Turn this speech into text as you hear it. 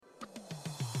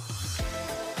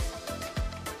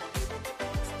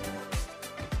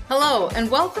Hello, and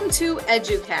welcome to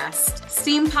EduCast,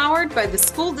 STEAM powered by the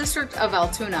School District of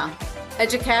Altoona.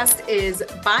 EduCast is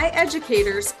by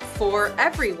educators for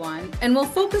everyone and will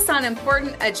focus on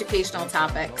important educational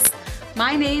topics.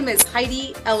 My name is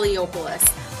Heidi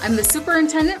Eliopoulos. I'm the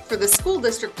superintendent for the School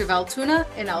District of Altoona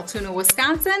in Altoona,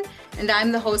 Wisconsin, and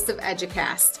I'm the host of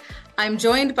EduCast. I'm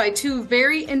joined by two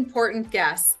very important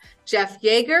guests. Jeff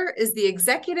Jaeger is the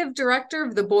executive director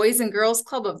of the Boys and Girls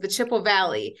Club of the Chippewa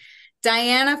Valley.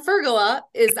 Dianna Fiergola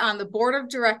is on the board of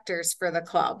directors for the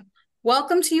club.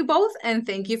 Welcome to you both, and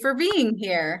thank you for being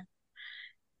here.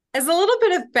 As a little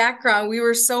bit of background, we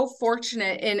were so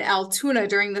fortunate in Altoona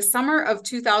during the summer of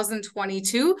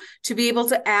 2022 to be able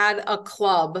to add a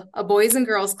club, a Boys and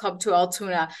Girls Club to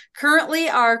Altoona. Currently,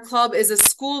 our club is a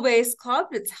school-based club.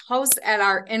 It's housed at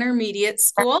our intermediate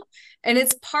school, and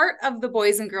it's part of the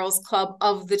Boys and Girls Club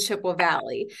of the Chippewa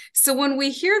Valley. So when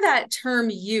we hear that term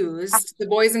used, the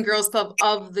Boys and Girls Club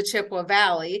of the Chippewa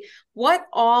Valley, what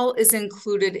all is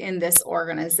included in this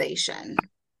organization?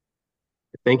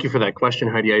 Thank you for that question,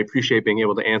 Heidi. I appreciate being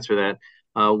able to answer that.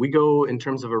 We go, in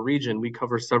terms of a region, we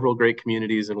cover several great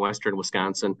communities in Western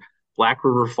Wisconsin. Black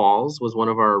River Falls was one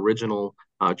of our original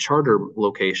charter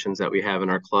locations that we have in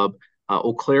our club.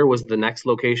 Eau Claire was the next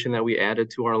location that we added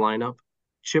to our lineup.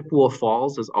 Chippewa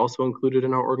Falls is also included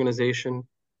in our organization.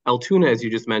 Altoona, as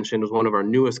you just mentioned, was one of our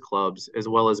newest clubs, as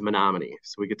well as Menominee.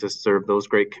 So we get to serve those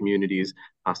great communities.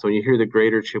 So when you hear the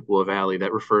greater Chippewa Valley,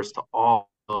 that refers to all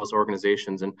those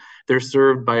organizations, and they're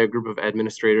served by a group of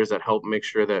administrators that help make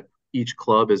sure that each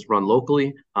club is run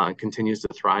locally and continues to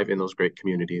thrive in those great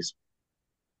communities.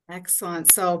 Excellent.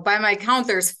 So by my count,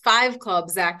 there's 5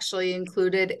 clubs actually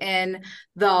included in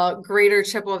the greater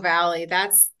Chippewa Valley.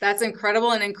 That's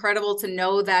incredible, and incredible to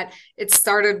know that it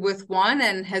started with one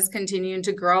and has continued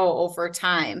to grow over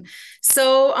time.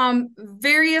 So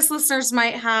various listeners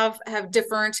might have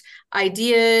different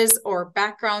ideas or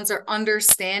backgrounds or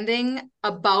understanding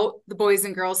about the Boys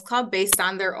and Girls Club based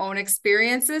on their own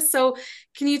experiences. So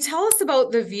can you tell us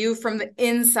about the view from the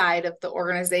inside of the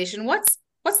organization? What's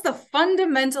the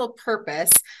fundamental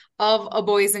purpose of a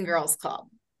Boys and Girls Club?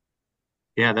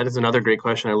 Yeah, that is another great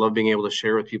question. I love being able to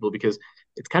share with people because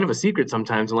it's kind of a secret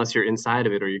sometimes unless you're inside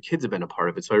of it or your kids have been a part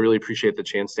of it. So I really appreciate the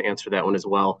chance to answer that one as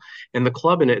well. And the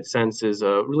club in its sense is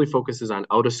really focuses on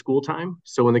out of school time.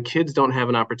 So when the kids don't have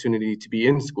an opportunity to be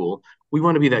in school, we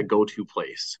want to be that go-to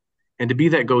place. And to be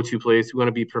that go-to place, we want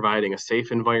to be providing a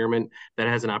safe environment that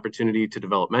has an opportunity to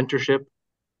develop mentorship,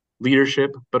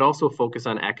 leadership, but also focus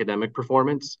on academic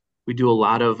performance. We do a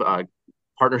lot of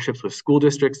partnerships with school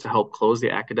districts to help close the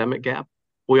academic gap.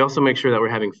 We also make sure that we're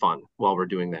having fun while we're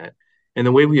doing that. And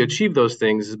the way we achieve those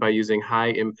things is by using high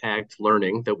impact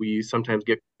learning that we sometimes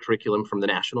get curriculum from the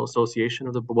National Association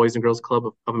of the Boys and Girls Club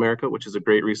of America, which is a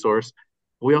great resource.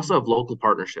 We also have local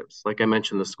partnerships. Like I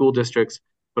mentioned, the school districts,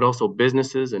 but also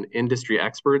businesses and industry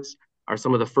experts are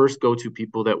some of the first go-to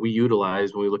people that we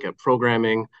utilize when we look at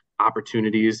programming,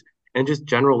 opportunities, and just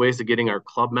general ways of getting our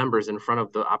club members in front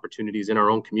of the opportunities in our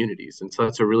own communities. And so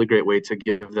that's a really great way to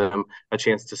give them a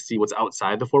chance to see what's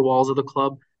outside the 4 walls of the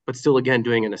club, but still, again,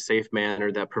 doing it in a safe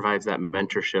manner that provides that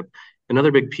mentorship.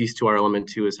 Another big piece to our element,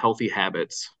 too, is healthy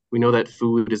habits. We know that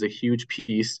food is a huge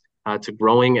piece to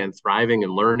growing and thriving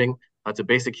and learning. It's a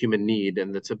basic human need,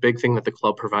 and it's a big thing that the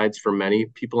club provides for many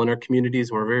people in our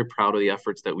communities. And we're very proud of the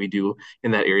efforts that we do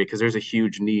in that area because there's a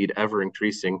huge need ever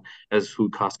increasing as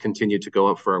food costs continue to go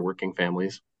up for our working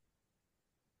families.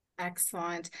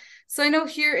 Excellent. So I know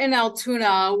here in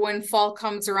Altoona, when fall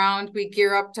comes around, we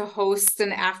gear up to host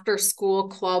an after-school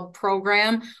club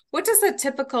program. What does a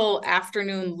typical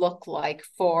afternoon look like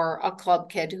for a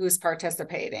club kid who's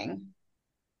participating?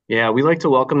 Yeah, we like to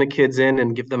welcome the kids in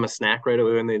and give them a snack right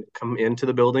away when they come into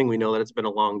the building. We know that it's been a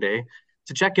long day.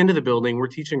 To check into the building, we're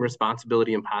teaching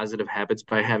responsibility and positive habits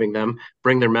by having them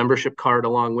bring their membership card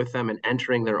along with them and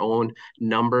entering their own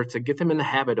number to get them in the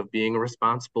habit of being a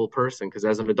responsible person. Because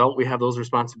as an adult, we have those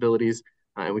responsibilities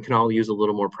and we can all use a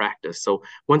little more practice. So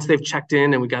once they've checked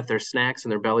in and we got their snacks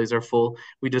and their bellies are full,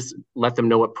 we just let them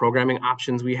know what programming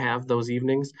options we have those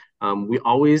evenings. We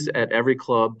always at every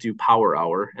club do power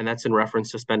hour, and that's in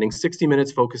reference to spending 60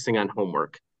 minutes focusing on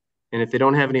homework. And if they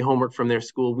don't have any homework from their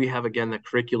school, we have, again, the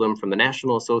curriculum from the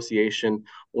National Association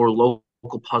or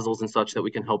local puzzles and such that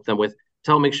we can help them with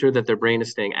to help make sure that their brain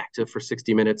is staying active for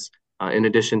 60 minutes. In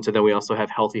addition to that, we also have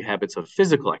healthy habits of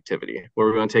physical activity, where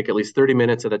we're going to take at least 30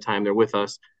 minutes of the time they're with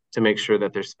us to make sure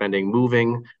that they're spending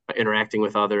moving, interacting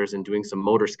with others, and doing some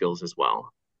motor skills as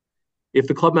well. If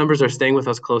the club members are staying with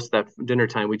us close to that dinner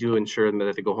time, we do ensure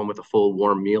that they go home with a full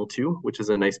warm meal too, which is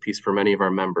a nice piece for many of our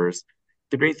members.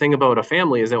 the great thing about a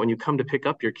family is that when you come to pick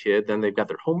up your kid, then they've got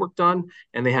their homework done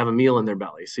and they have a meal in their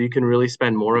belly. So you can really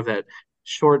spend more of that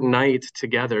short night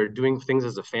together doing things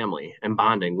as a family and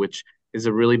bonding, which is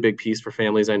a really big piece for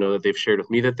families. I know that they've shared with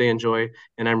me that they enjoy,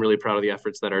 and I'm really proud of the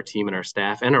efforts that our team and our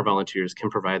staff and our volunteers can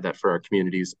provide that for our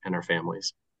communities and our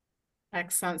families.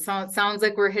 Excellent. So it sounds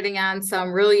like we're hitting on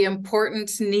some really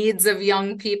important needs of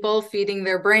young people, feeding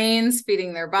their brains,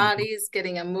 feeding their bodies,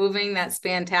 getting them moving. That's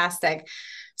fantastic.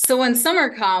 So when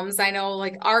summer comes, I know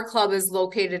like our club is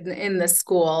located in the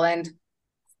school, and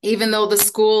even though the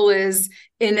school is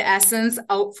in essence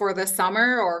out for the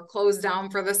summer or closed down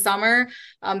for the summer,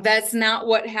 that's not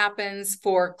what happens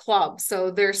for clubs.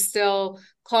 So there's still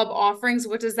club offerings.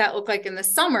 What does that look like in the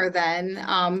summer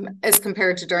then, as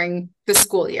compared to during the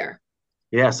school year?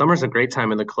 Yeah, summer's a great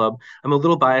time in the club. I'm a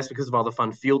little biased because of all the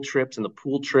fun field trips and the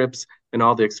pool trips and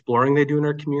all the exploring they do in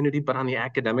our community. But on the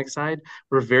academic side,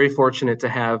 we're very fortunate to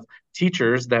have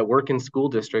teachers that work in school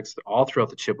districts all throughout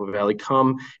the Chippewa Valley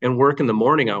come and work in the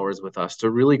morning hours with us to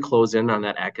really close in on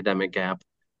that academic gap.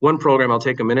 One program I'll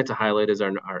take a minute to highlight is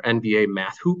our NBA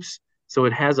math hoops. So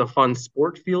it has a fun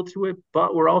sport feel to it,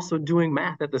 but we're also doing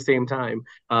math at the same time,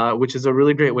 which is a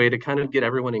really great way to kind of get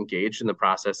everyone engaged in the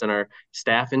process. And our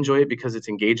staff enjoy it because it's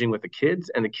engaging with the kids,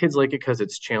 and the kids like it because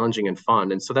it's challenging and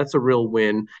fun. And so that's a real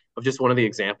win of just one of the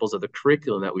examples of the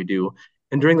curriculum that we do.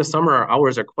 And during the summer, our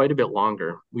hours are quite a bit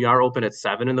longer. We are open at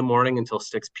 7 in the morning until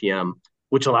 6 p.m.,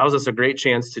 which allows us a great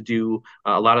chance to do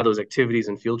a lot of those activities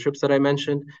and field trips that I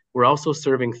mentioned. We're also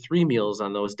serving 3 meals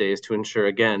on those days to ensure,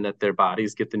 again, that their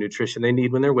bodies get the nutrition they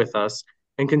need when they're with us,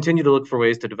 and continue to look for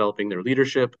ways to developing their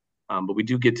leadership. But we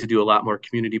do get to do a lot more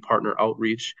community partner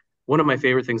outreach. One of my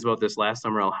favorite things about this last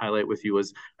summer I'll highlight with you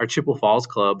was our Chippewa Falls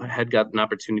Club had got an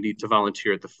opportunity to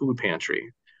volunteer at the food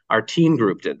pantry. Our teen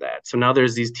group did that. So now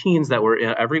there's these teens that were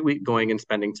every week going and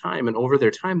spending time. And over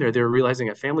their time there, they were realizing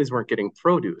that families weren't getting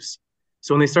produce.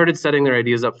 So when they started setting their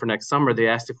ideas up for next summer, they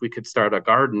asked if we could start a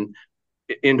garden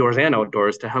indoors and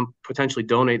outdoors to help potentially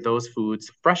donate those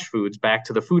foods, fresh foods, back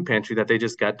to the food pantry that they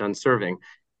just got done serving.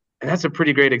 And that's a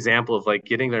pretty great example of like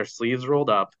getting their sleeves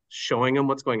rolled up, showing them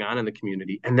what's going on in the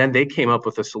community. And then they came up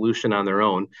with a solution on their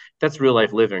own. That's real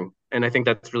life living. And I think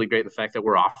that's really great, the fact that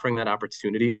we're offering that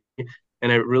opportunity.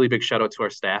 And a really big shout out to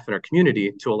our staff and our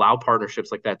community to allow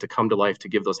partnerships like that to come to life, to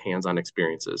give those hands-on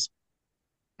experiences.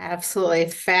 Absolutely.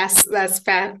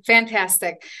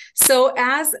 Fantastic. So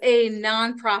as a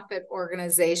nonprofit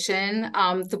organization,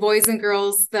 the Boys and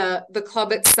Girls, the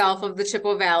club itself of the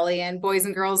Chippewa Valley and Boys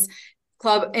and Girls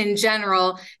Club in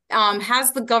general,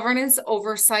 has the governance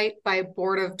oversight by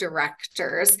board of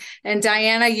directors. And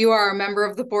Dianna, you are a member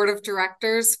of the board of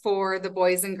directors for the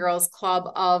Boys and Girls Club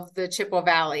of the Chippewa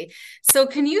Valley. So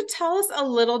can you tell us a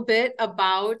little bit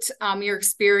about your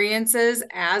experiences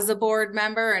as a board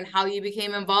member and how you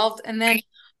became involved? And then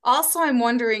also, I'm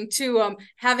wondering too,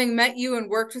 having met you and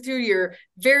worked with you, you're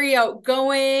very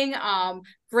outgoing,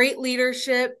 great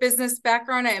leadership, business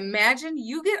background. I imagine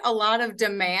you get a lot of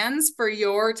demands for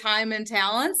your time and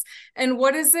talents. And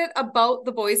what is it about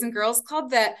the Boys and Girls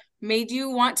Club that made you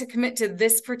want to commit to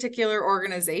this particular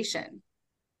organization?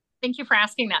 Thank you for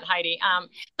asking that, Heidi. So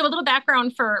a little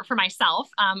background for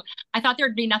myself. I thought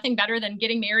there'd be nothing better than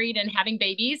getting married and having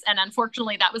babies. And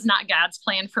unfortunately, that was not God's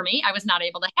plan for me. I was not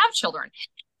able to have children.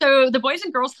 So the Boys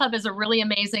and Girls Club is a really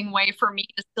amazing way for me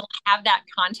to still have that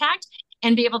contact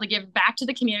and be able to give back to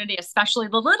the community, especially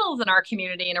the littles in our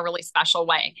community, in a really special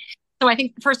way. So I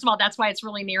think, first of all, that's why it's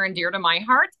really near and dear to my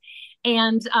heart.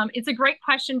 And it's a great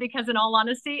question because, in all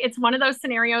honesty, it's one of those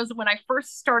scenarios when I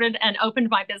first started and opened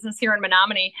my business here in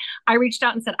Menominee, I reached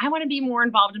out and said, I want to be more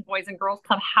involved in Boys and Girls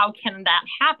Club. How can that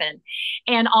happen?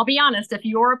 And I'll be honest, if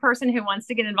you're a person who wants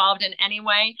to get involved in any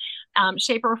way,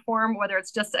 shape or form, whether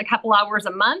it's just a couple hours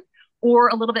a month or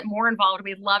a little bit more involved,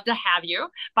 we'd love to have you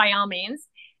by all means.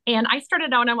 And I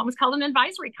started out on what was called an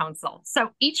advisory council.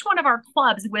 So each one of our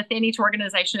clubs within each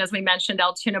organization, as we mentioned,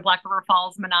 Altoona, Black River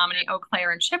Falls, Menominee, Eau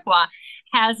Claire, and Chippewa,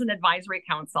 has an advisory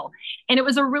council. And it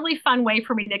was a really fun way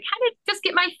for me to kind of just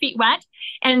get my feet wet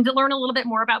and to learn a little bit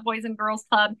more about Boys and Girls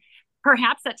Club.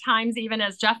 Perhaps at times, even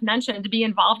as Jeff mentioned, to be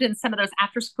involved in some of those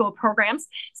after-school programs,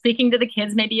 speaking to the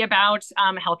kids maybe about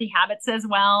healthy habits as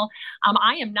well.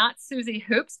 I am not Susie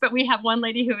Hoops, but we have one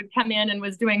lady who would come in and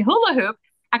was doing hula hoop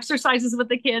exercises with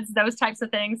the kids, those types of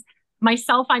things.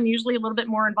 Myself, I'm usually a little bit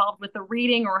more involved with the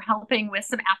reading or helping with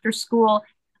some after-school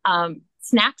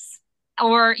snacks,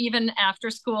 or even after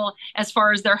school as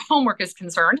far as their homework is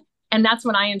concerned. And that's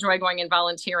when I enjoy going and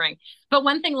volunteering. But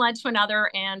one thing led to another.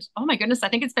 And oh my goodness, I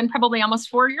think it's been probably almost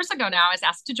 4 years ago now, I was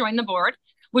asked to join the board,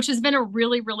 which has been a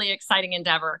really, really exciting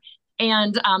endeavor.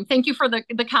 And thank you for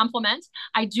the compliment.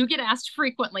 I do get asked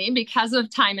frequently because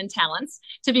of time and talents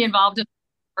to be involved in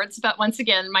sports. But once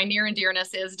again, my near and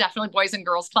dearness is definitely Boys and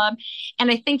Girls Club.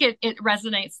 And I think it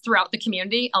resonates throughout the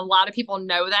community. A lot of people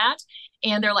know that.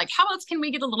 And they're like, how else can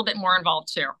we get a little bit more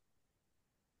involved too?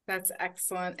 That's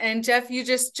excellent. And Jeff, you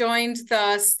just joined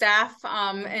the staff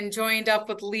and joined up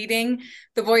with leading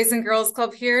the Boys and Girls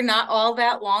Club here not all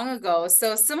that long ago.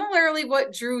 So similarly,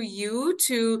 what drew you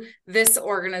to this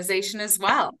organization as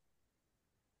well?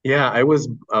 Yeah, I was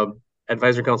an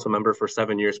advisory council member for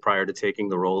 7 years prior to taking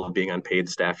the role of being on paid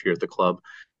staff here at the club.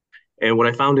 And what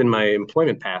I found in my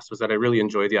employment past was that I really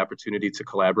enjoyed the opportunity to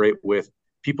collaborate with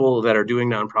people that are doing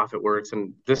nonprofit works.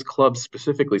 And this club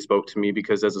specifically spoke to me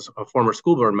because as a former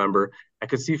school board member, I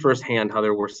could see firsthand how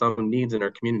there were some needs in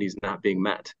our communities not being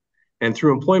met. And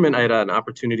through employment, I had an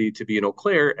opportunity to be in Eau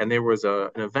Claire, and there was an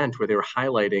event where they were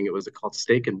highlighting, it was called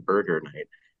Steak and Burger Night,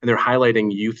 and they're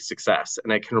highlighting youth success.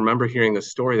 And I can remember hearing this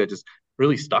story that just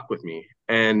really stuck with me.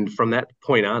 And from that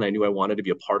point on, I knew I wanted to be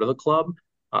a part of the club,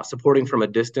 supporting from a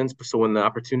distance. So when the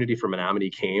opportunity for Menominee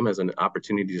came as an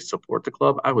opportunity to support the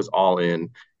club, I was all in.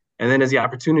 And then as the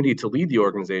opportunity to lead the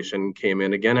organization came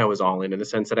in, again, I was all in the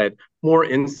sense that I had more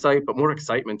insight, but more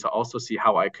excitement to also see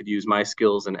how I could use my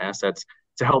skills and assets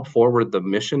to help forward the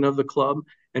mission of the club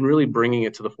and really bringing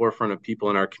it to the forefront of people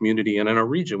in our community and in our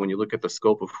region when you look at the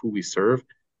scope of who we serve,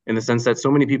 in the sense that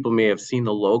so many people may have seen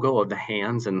the logo of the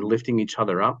hands and lifting each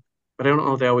other up, but I don't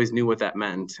know if they always knew what that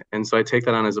meant. And so I take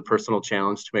that on as a personal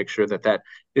challenge to make sure that that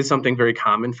is something very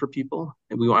common for people.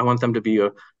 And I want them to be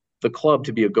the club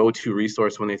to be a go-to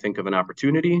resource when they think of an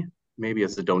opportunity, maybe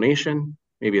as a donation,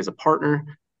 maybe as a partner,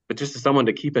 but just as someone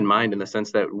to keep in mind in the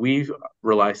sense that we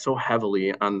rely so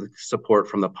heavily on the support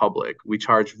from the public. We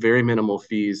charge very minimal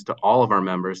fees to all of our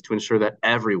members to ensure that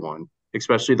everyone,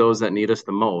 especially those that need us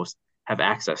the most, have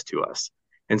access to us.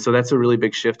 And so that's a really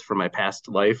big shift from my past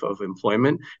life of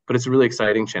employment, but it's a really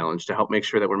exciting challenge to help make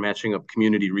sure that we're matching up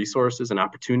community resources and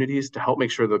opportunities to help make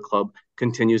sure the club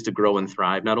continues to grow and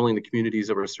thrive, not only in the communities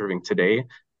that we're serving today,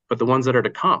 but the ones that are to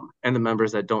come and the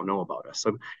members that don't know about us.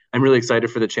 So I'm really excited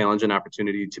for the challenge and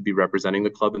opportunity to be representing the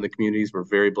club in the communities. We're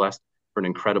very blessed for an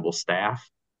incredible staff,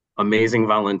 amazing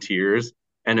volunteers,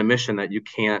 and a mission that you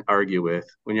can't argue with.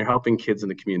 When you're helping kids in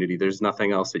the community, there's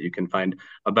nothing else that you can find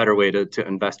a better way to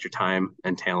invest your time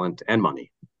and talent and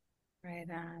money. Right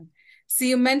on. So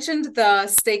you mentioned the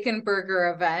steak and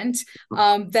burger event.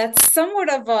 That's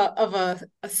somewhat of a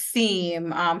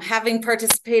theme. Having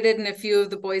participated in a few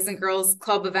of the Boys and Girls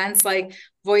Club events like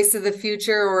Voice of the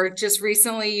Future or just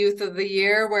recently Youth of the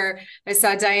Year, where I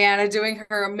saw Dianna doing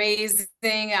her amazing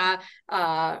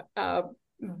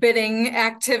bidding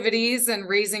activities and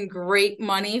raising great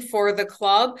money for the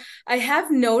club. I have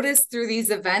noticed through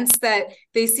these events that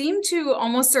they seem to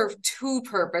almost serve two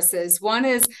purposes. One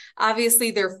is obviously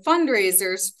they're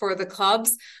fundraisers for the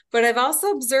clubs, but I've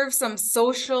also observed some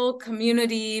social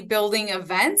community building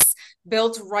events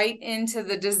built right into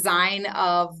the design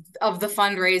of the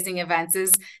fundraising events.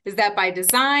 Is that by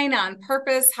design, on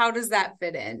purpose? How does that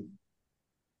fit in?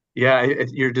 Yeah,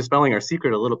 you're dispelling our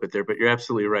secret a little bit there, but you're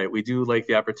absolutely right. We do like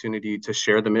the opportunity to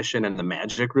share the mission and the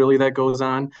magic really that goes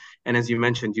on. And as you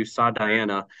mentioned, you saw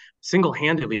Dianna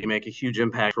single-handedly make a huge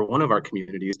impact for one of our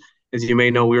communities. As you may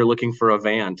know, we were looking for a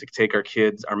van to take our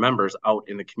kids, our members out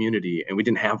in the community, and we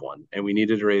didn't have one. And we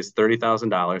needed to raise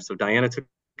 $30,000. So Dianna took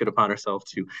it upon herself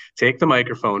to take the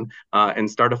microphone and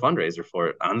start a fundraiser for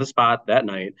it on the spot that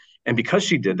night. And because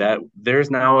she did that,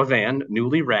 there's now a van,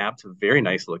 newly wrapped, very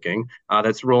nice looking,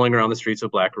 that's rolling around the streets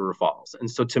of Black River Falls. And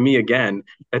so to me, again,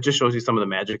 that just shows you some of the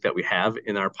magic that we have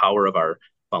in our power of our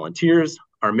volunteers,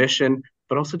 our mission,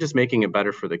 but also just making it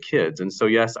better for the kids. And so,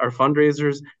 yes, our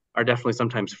fundraisers are definitely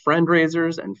sometimes friend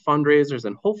raisers and fundraisers,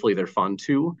 and hopefully they're fun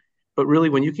too. But really,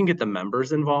 when you can get the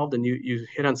members involved, and you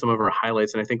hit on some of our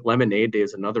highlights, and I think Lemonade Day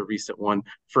is another recent one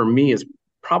for me, is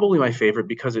probably my favorite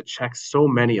because it checks so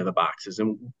many of the boxes.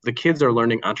 And the kids are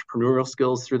learning entrepreneurial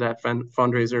skills through that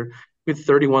fundraiser with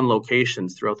 31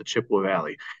 locations throughout the Chippewa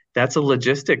Valley. That's a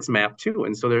logistics map too.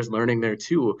 And so there's learning there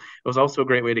too. It was also a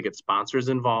great way to get sponsors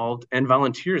involved and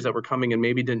volunteers that were coming and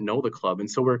maybe didn't know the club. And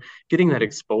so we're getting that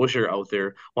exposure out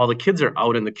there while the kids are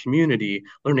out in the community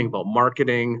learning about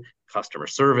marketing, customer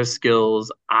service skills,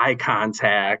 eye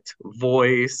contact,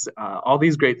 voice, all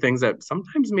these great things that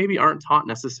sometimes maybe aren't taught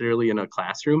necessarily in a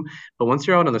classroom. But once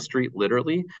you're out on the street,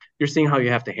 literally, you're seeing how you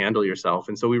have to handle yourself.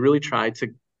 And so we really try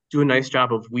to do a nice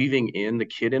job of weaving in the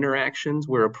kid interactions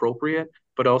where appropriate,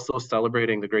 but also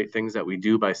celebrating the great things that we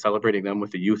do by celebrating them with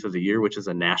the Youth of the Year, which is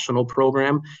a national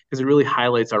program, because it really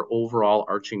highlights our overall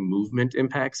arching movement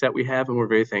impacts that we have. And we're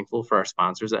very thankful for our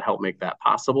sponsors that help make that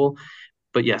possible.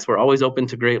 But yes, we're always open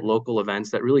to great local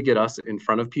events that really get us in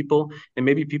front of people and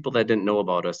maybe people that didn't know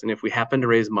about us. And if we happen to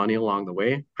raise money along the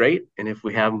way, great. And if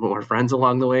we have more friends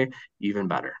along the way, even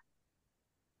better.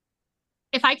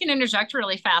 If I can interject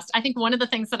really fast, I think one of the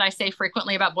things that I say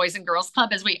frequently about Boys and Girls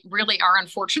Club is we really are,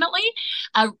 unfortunately,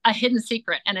 a hidden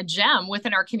secret and a gem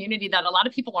within our community that a lot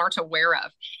of people aren't aware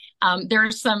of.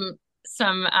 There's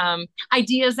some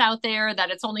ideas out there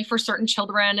that it's only for certain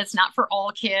children, it's not for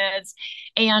all kids,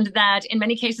 and that in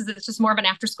many cases it's just more of an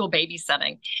after-school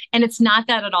babysitting. And it's not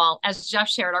that at all. As Jeff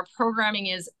shared, our programming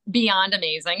is beyond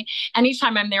amazing.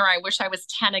 Anytime I'm there, I wish I was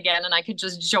 10 again and I could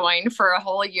just join for a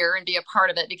whole year and be a part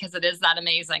of it because it is that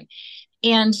amazing.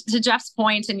 And to Jeff's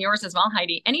point, and yours as well,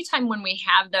 Heidi, anytime when we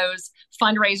have those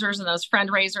fundraisers and those friend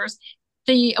raisers,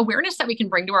 the awareness that we can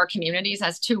bring to our communities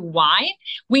as to why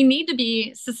we need to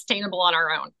be sustainable on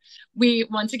our own.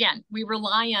 Once again, we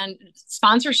rely on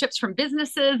sponsorships from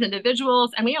businesses,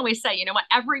 individuals, and we always say, you know what,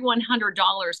 every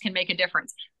 $100 can make a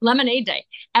difference. Lemonade Day,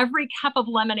 every cup of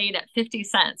lemonade at 50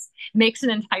 cents makes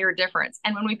an entire difference.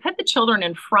 And when we put the children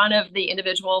in front of the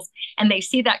individuals and they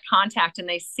see that contact and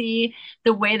they see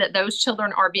the way that those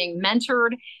children are being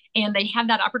mentored and they have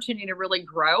that opportunity to really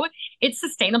grow, it's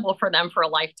sustainable for them for a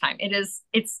lifetime.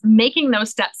 It's making those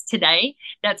steps today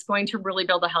that's going to really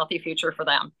build a healthy future for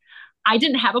them. I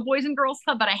didn't have a Boys and Girls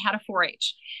Club, but I had a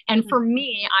 4-H. And for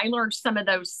me, I learned some of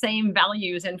those same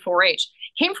values in 4-H.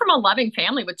 Came from a loving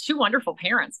family with 2 wonderful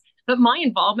parents. But my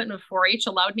involvement with 4-H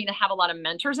allowed me to have a lot of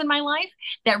mentors in my life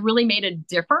that really made a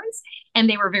difference. And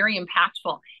they were very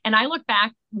impactful. And I look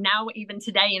back now, even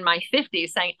today in my 50s,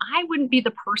 saying, I wouldn't be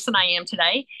the person I am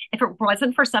today if it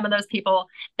wasn't for some of those people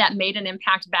that made an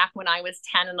impact back when I was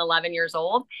 10 and 11 years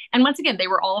old. And once again, they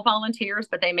were all volunteers,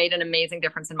 but they made an amazing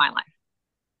difference in my life.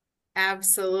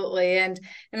 Absolutely. And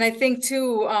I think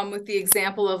too, with the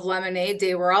example of Lemonade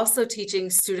Day, we're also teaching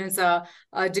students a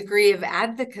degree of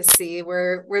advocacy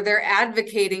where they're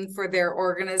advocating for their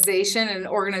organization, an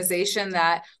organization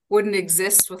that wouldn't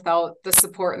exist without the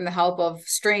support and the help of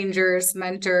strangers,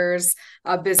 mentors,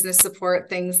 business support,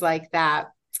 things like that.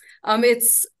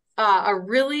 It's a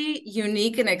really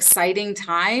unique and exciting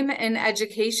time in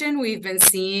education. We've been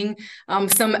seeing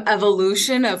some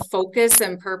evolution of focus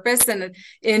and purpose. And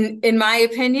in my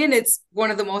opinion, it's one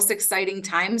of the most exciting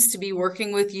times to be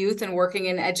working with youth and working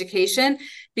in education,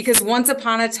 because once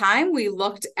upon a time, we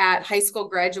looked at high school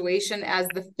graduation as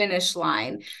the finish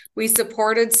line. We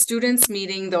supported students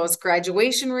meeting those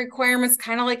graduation requirements,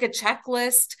 kind of like a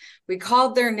checklist. We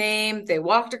called their name, they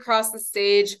walked across the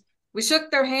stage, we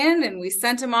shook their hand and we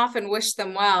sent them off and wished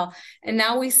them well. And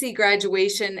now we see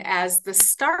graduation as the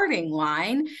starting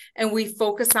line, and we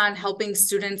focus on helping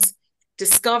students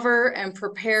discover and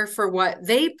prepare for what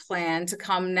they plan to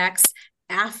come next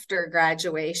after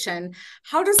graduation.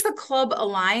 How does the club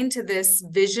align to this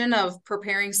vision of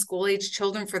preparing school-age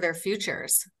children for their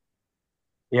futures?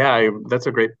 Yeah, that's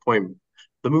a great point.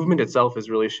 The movement itself is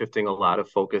really shifting a lot of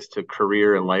focus to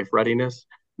career and life readiness,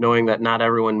 knowing that not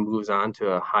everyone moves on to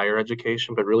a higher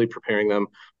education, but really preparing them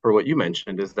for what you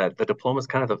mentioned is that the diploma is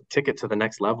kind of the ticket to the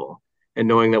next level. And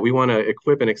knowing that we want to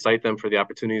equip and excite them for the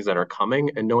opportunities that are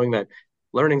coming, and knowing that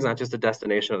learning is not just a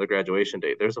destination of the graduation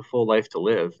date. There's a full life to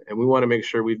live. And we want to make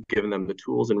sure we've given them the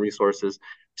tools and resources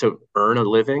to earn a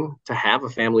living, to have a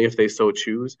family if they so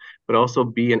choose, but also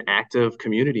be an active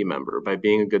community member by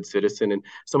being a good citizen. And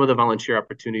some of the volunteer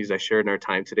opportunities I shared in our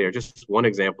time today are just one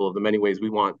example of the many ways we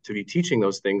want to be teaching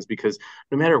those things, because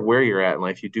no matter where you're at in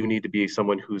life, you do need to be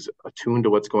someone who's attuned to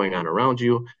what's going on around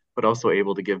you, but also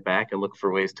able to give back and look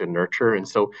for ways to nurture. And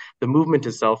so the movement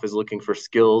itself is looking for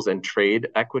skills and trade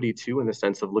equity too, in the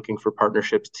sense of looking for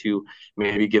partnerships to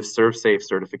maybe give ServSafe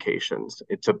certifications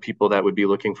to people that would be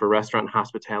looking for restaurant and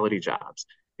hospitality jobs.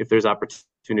 If there's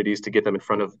opportunities to get them in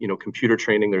front of, computer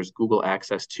training, there's Google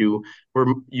access to. We're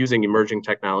using emerging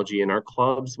technology in our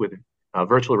clubs with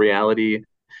virtual reality,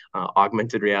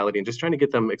 augmented reality, and just trying to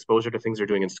get them exposure to things they're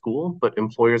doing in school, but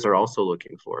employers are also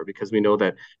looking for, because we know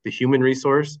that the human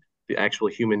resource, the actual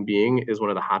human being, is one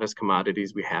of the hottest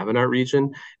commodities we have in our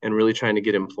region, and really trying to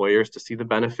get employers to see the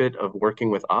benefit of working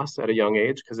with us at a young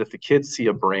age. Because if the kids see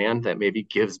a brand that maybe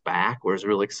gives back or is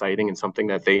really exciting and something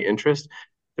that they interest,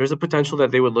 there's a potential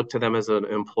that they would look to them as an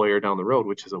employer down the road,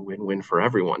 which is a win-win for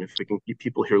everyone. If we can keep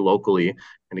people here locally,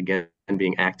 and again,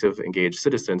 being active, engaged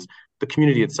citizens, the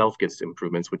community itself gets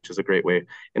improvements, which is a great way.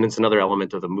 And it's another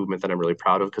element of the movement that I'm really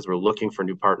proud of, because we're looking for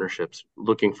new partnerships,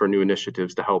 looking for new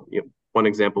initiatives to help. One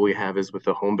example we have is with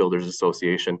the Home Builders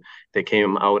Association. They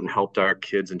came out and helped our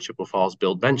kids in Chippewa Falls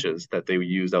build benches that they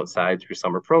used outside through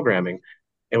summer programming.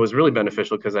 It was really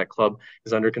beneficial because that club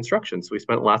is under construction. So we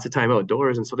spent lots of time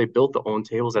outdoors. And so they built the own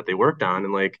tables that they worked on.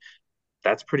 And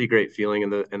that's pretty great feeling.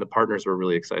 And the partners were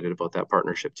really excited about that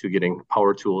partnership too, getting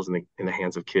power tools in the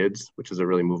hands of kids, which is a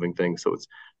really moving thing. So it's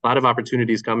a lot of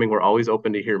opportunities coming. We're always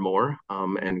open to hear more,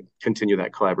 and continue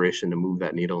that collaboration to move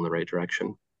that needle in the right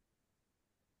direction.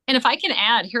 And if I can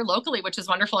add here locally, which is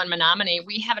wonderful in Menominee,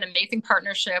 we have an amazing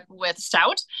partnership with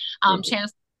Stout.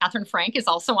 Chancellor Catherine Frank is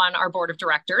also on our board of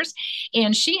directors,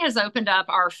 and she has opened up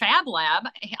our Fab Lab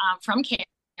from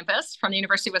campus, from the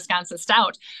University of Wisconsin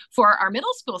Stout, for our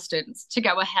middle school students to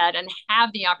go ahead and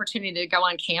have the opportunity to go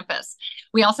on campus.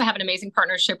 We also have an amazing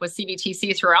partnership with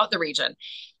CVTC throughout the region.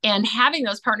 And having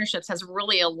those partnerships has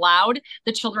really allowed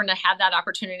the children to have that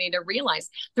opportunity to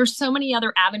realize there's so many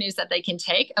other avenues that they can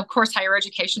take. Of course, higher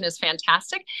education is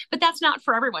fantastic, but that's not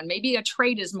for everyone. Maybe a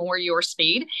trade is more your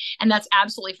speed, and that's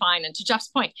absolutely fine. And to Jeff's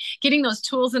point, getting those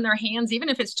tools in their hands, even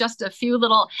if it's just a few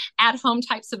little at-home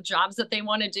types of jobs that they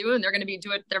want to do, and they're going to be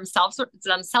do it themselves,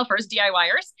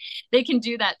 DIYers, they can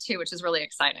do that too, which is really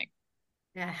exciting.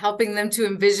 Yeah, helping them to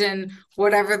envision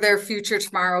whatever their future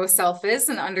tomorrow self is,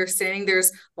 and understanding there's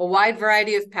a wide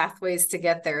variety of pathways to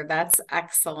get there. That's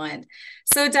excellent.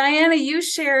 So Dianna, you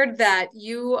shared that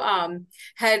you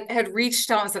had reached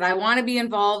out and said, I want to be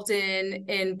involved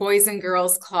in Boys and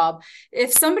Girls Club.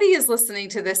 If somebody is listening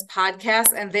to this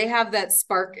podcast and they have that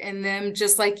spark in them,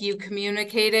 just like you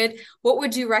communicated, what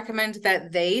would you recommend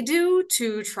that they do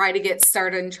to try to get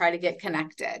started and try to get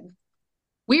connected?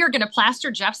 We are going to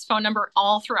plaster Jeff's phone number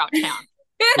all throughout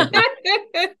town.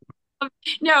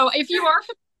 No, if you are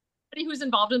somebody who's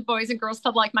involved in Boys and Girls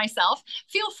Club like myself,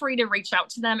 feel free to reach out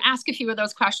to them, ask a few of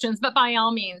those questions. But by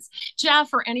all means, Jeff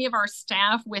or any of our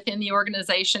staff within the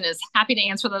organization is happy to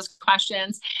answer those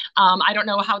questions. I don't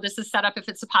know how this is set up, if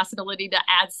it's a possibility to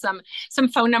add some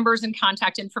phone numbers and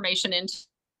contact information into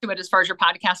it as far as your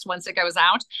podcast once it goes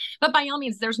out. But by all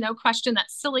means, there's no question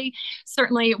that's silly.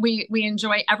 Certainly, we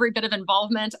enjoy every bit of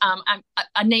involvement.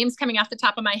 A name's coming off the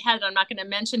top of my head. I'm not going to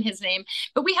mention his name,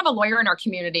 but we have a lawyer in our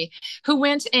community who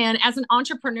went and, as an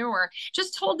entrepreneur,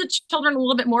 just told the children a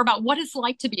little bit more about what it's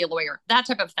like to be a lawyer, that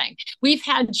type of thing. We've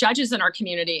had judges in our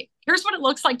community. Here's what it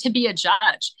looks like to be a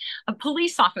judge,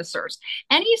 police officers,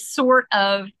 any sort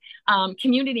of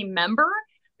community member.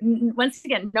 Once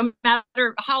again, no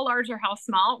matter how large or how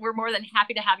small, we're more than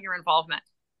happy to have your involvement.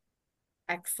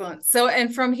 Excellent. So,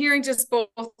 and from hearing just both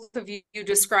of you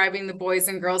describing the Boys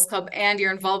and Girls Club and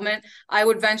your involvement, I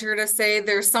would venture to say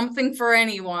there's something for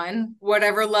anyone,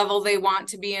 whatever level they want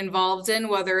to be involved in,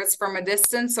 whether it's from a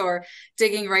distance or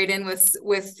digging right in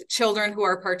with children who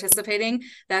are participating,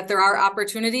 that there are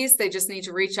opportunities. They just need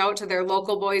to reach out to their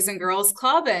local Boys and Girls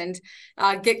Club and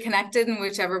get connected in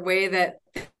whichever way that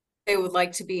they would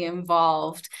like to be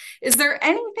involved. Is there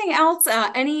anything else,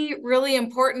 any really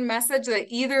important message that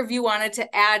either of you wanted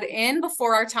to add in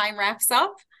before our time wraps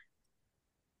up?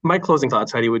 My closing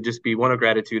thoughts, Heidi, would just be one of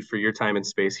gratitude for your time and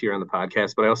space here on the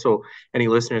podcast, but also any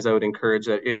listeners, I would encourage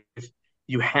that if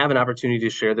you have an opportunity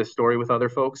to share this story with other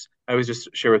folks, I always just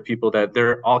share with people that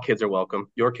all kids are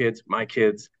welcome. Your kids, my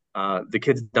kids, the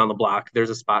kids down the block, there's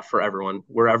a spot for everyone.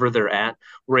 Wherever they're at,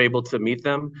 we're able to meet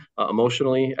them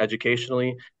emotionally,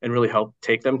 educationally, and really help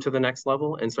take them to the next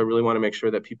level. And so I really want to make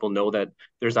sure that people know that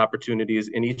there's opportunities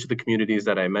in each of the communities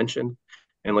that I mentioned.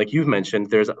 And like you've mentioned,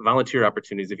 there's volunteer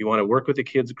opportunities. If you want to work with the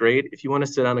kids, great. If you want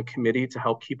to sit on a committee to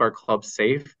help keep our club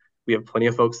safe, we have plenty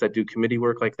of folks that do committee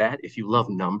work like that. If you love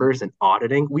numbers and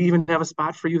auditing, we even have a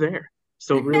spot for you there.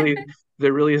 So really,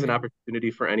 there really is an opportunity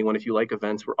for anyone. If you like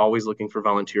events, we're always looking for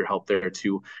volunteer help there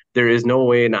too. There is no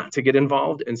way not to get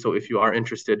involved. And so if you are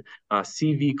interested,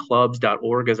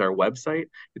 cvclubs.org is our website.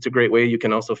 It's a great way. You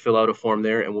can also fill out a form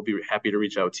there, and we'll be happy to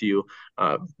reach out to you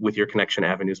with your connection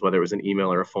avenues, whether it was an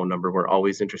email or a phone number. We're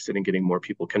always interested in getting more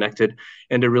people connected,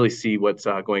 and to really see what's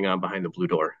going on behind the blue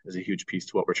door is a huge piece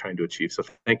to what we're trying to achieve. So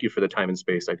thank you for the time and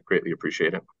space. I greatly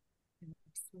appreciate it.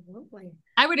 Absolutely.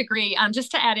 I would agree.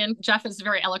 Just to add in, Jeff is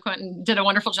very eloquent and did a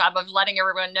wonderful job of letting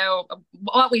everyone know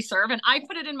what we serve. And I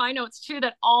put it in my notes too,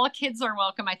 that all kids are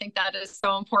welcome. I think that is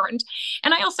so important.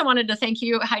 And I also wanted to thank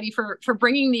you, Heidi, for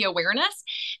bringing the awareness,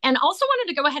 and also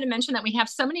wanted to go ahead and mention that we have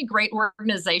so many great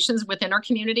organizations within our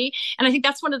community. And I think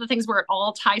that's one of the things where it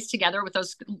all ties together with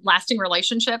those lasting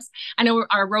relationships. I know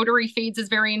our Rotary Feeds is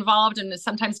very involved and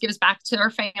sometimes gives back to our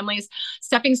families.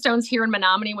 Stepping Stones here in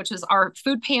Menominee, which is our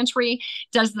food pantry,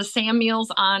 does the SAM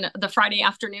meals on the Friday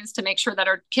afternoons to make sure that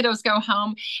our kiddos go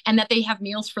home and that they have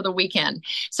meals for the weekend.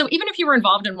 So even if you were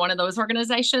involved in one of those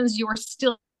organizations, you are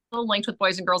still linked with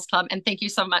Boys and Girls Club. And thank you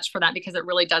so much for that, because it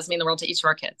really does mean the world to each of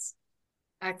our kids.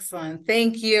 Excellent.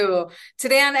 Thank you.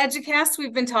 Today on EduCast,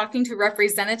 we've been talking to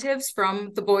representatives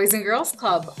from the Boys and Girls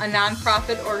Club, a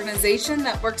nonprofit organization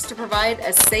that works to provide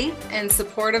a safe and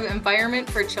supportive environment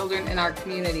for children in our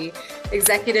community.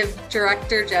 Executive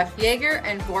Director Jeff Jaeger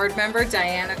and Board Member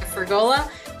Dianna Fiergola,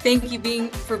 thank you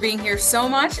for being here so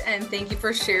much, and thank you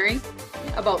for sharing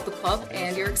about the club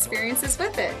and your experiences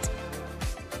with it.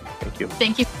 Thank you.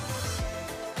 Thank you.